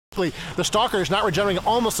The Stalker is not regenerating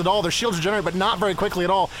almost at all. Their shields regenerate, but not very quickly at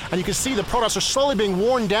all. And you can see the Protoss are slowly being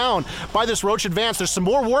worn down by this Roach advance. There's some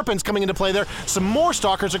more Warpins coming into play there. Some more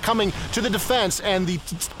Stalkers are coming to the defense, and the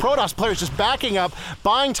Protoss player is just backing up,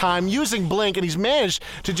 buying time, using Blink, and he's managed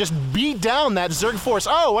to just beat down that Zerg force.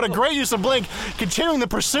 Oh, what a great use of Blink. Continuing the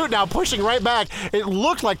pursuit now, pushing right back. It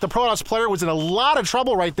looked like the Protoss player was in a lot of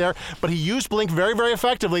trouble right there, but he used Blink very, very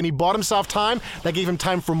effectively, and he bought himself time. That gave him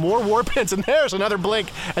time for more Warpins, and there's another Blink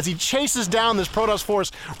as he chases down this Protoss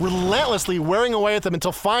force, relentlessly wearing away at them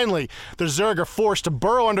until finally the Zerg are forced to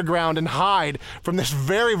burrow underground and hide from this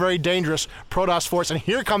very, very dangerous Protoss force. And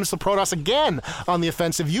here comes the Protoss again on the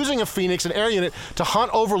offensive, using a Phoenix, an air unit, to hunt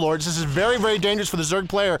Overlords. This is very, very dangerous for the Zerg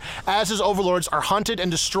player as his Overlords are hunted and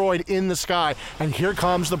destroyed in the sky. And here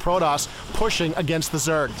comes the Protoss pushing against the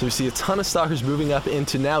Zerg. So we see a ton of Stalkers moving up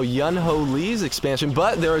into now Yeon-ho-lee's expansion,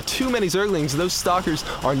 but there are too many Zerglings. Those Stalkers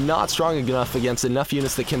are not strong enough against enough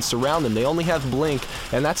units that can surround them. They only have Blink,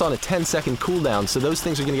 and that's on a 10-second cooldown, so those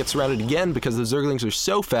things are going to get surrounded again because the Zerglings are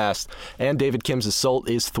so fast, and David Kim's assault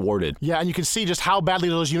is thwarted. Yeah, and you can see just how badly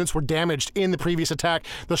those units were damaged in the previous attack.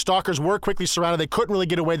 The Stalkers were quickly surrounded. They couldn't really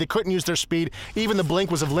get away. They couldn't use their speed. Even the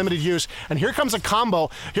Blink was of limited use. And here comes a combo.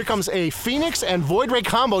 Here comes a Phoenix and Void Ray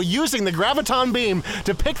combo using the Graviton Beam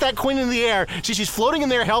to pick that Queen in the air. See, she's floating in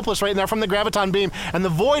there helpless right now from the Graviton Beam, and the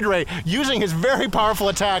Void Ray using his very powerful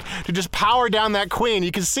attack to just power down that Queen.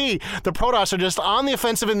 You can see the Protoss are just on the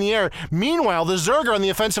offensive in the air. Meanwhile, the Zerg are on the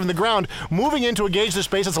offensive in the ground, moving in to engage this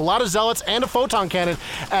base. It's a lot of Zealots and a Photon Cannon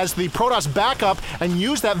as the Protoss back up and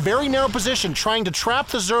use that very narrow position, trying to trap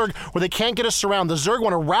the Zerg where they can't get a surround. The Zerg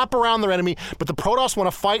want to wrap around their enemy, but the Protoss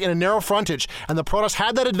want to fight in a narrow frontage, and the Protoss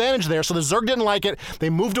had that advantage there, so the Zerg didn't like it. They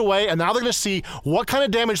moved away, and now they're going to see what kind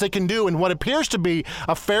of damage they can do in what appears to be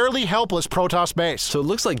a fairly helpless Protoss base. So it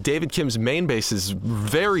looks like David Kim's main base is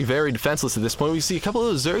very, very defenseless at this point. We see a couple of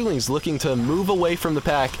those Zerglings looking to move away from the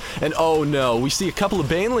pack, and oh no, we see a couple of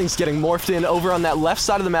Banelings getting morphed in over on that left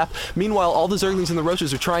side of the map. Meanwhile, all the Zerglings and the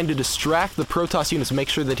Roaches are trying to distract the Protoss units, make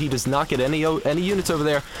sure that he does not get any units over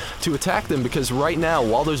there to attack them, because right now,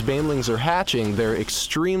 while those Banelings are hatching, they're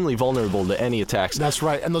extremely vulnerable to any attacks. That's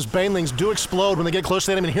right, and those Banelings do explode when they get close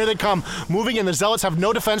to them, and here they come, moving in. The Zealots have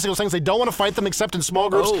no defense against things. They don't want to fight them except in small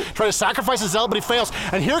groups. Try to sacrifice the Zealot, but he fails.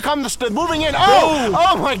 And here come the moving in.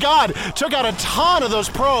 Oh my God! Took out a ton of those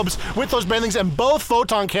probes with those Banelings, and both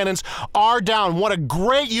Photon Cannons are down. What a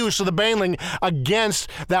great use of the Baneling against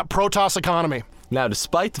that Protoss economy. Now,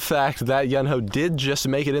 despite the fact that Yeon-ho did just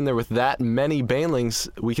make it in there with that many Banelings,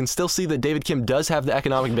 we can still see that David Kim does have the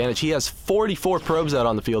economic advantage. He has 44 probes out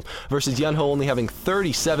on the field versus Yeon-ho only having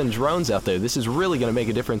 37 drones out there. This is really going to make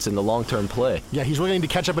a difference in the long-term play. Yeah, he's really going to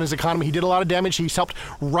catch up in his economy. He did a lot of damage. He's helped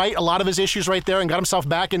right a lot of his issues right there and got himself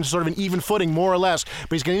back into sort of an even footing, more or less.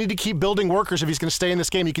 But he's going to need to keep building workers if he's going to stay in this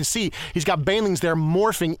game. You can see he's got Banelings there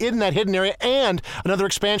morphing in that hidden area and another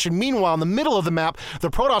expansion. Meanwhile, in the middle of the map, the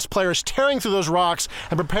Protoss player is tearing through those rocks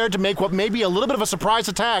and prepared to make what may be a little bit of a surprise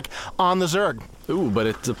attack on the Zerg. Ooh, but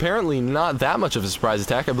it's apparently not that much of a surprise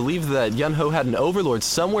attack. I believe that Yeon-ho had an Overlord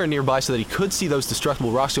somewhere nearby so that he could see those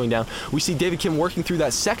destructible rocks going down. We see David Kim working through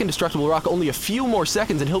that second destructible rock only a few more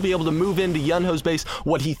seconds, and he'll be able to move into Yeon-ho's base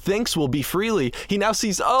what he thinks will be freely. He now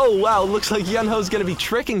sees, oh wow, looks like Yeon-ho's going to be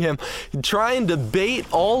tricking him, trying to bait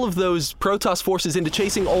all of those Protoss forces into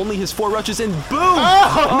chasing only his 4 Roaches, and boom!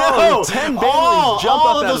 Oh no! 10 Banelings jump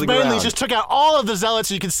up out of the ground. All of those Banelings just took out all of the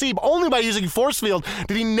Zealots. You can see only by using Force Field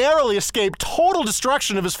did he narrowly escape total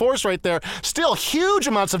destruction of his force right there. Still huge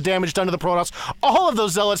amounts of damage done to the Protoss. All of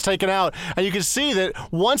those Zealots taken out. And you can see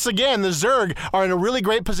that once again the Zerg are in a really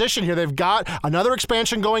great position here. They've got another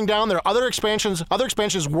expansion going down. There are other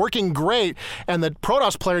expansions working great. And the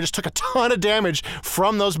Protoss player just took a ton of damage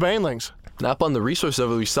from those Banelings. Up on the resource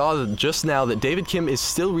over, we saw just now that David Kim is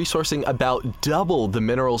still resourcing about double the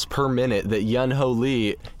minerals per minute that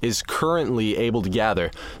Yeon-ho-lee is currently able to gather.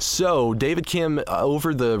 So David Kim,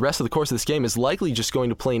 over the rest of the course of this game, is likely just going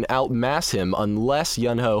to plain outmass him unless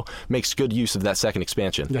Yeon-ho makes good use of that second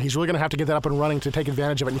expansion. Yeah, he's really going to have to get that up and running to take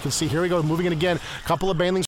advantage of it. And you can see, here we go, moving in again. A couple of Banelings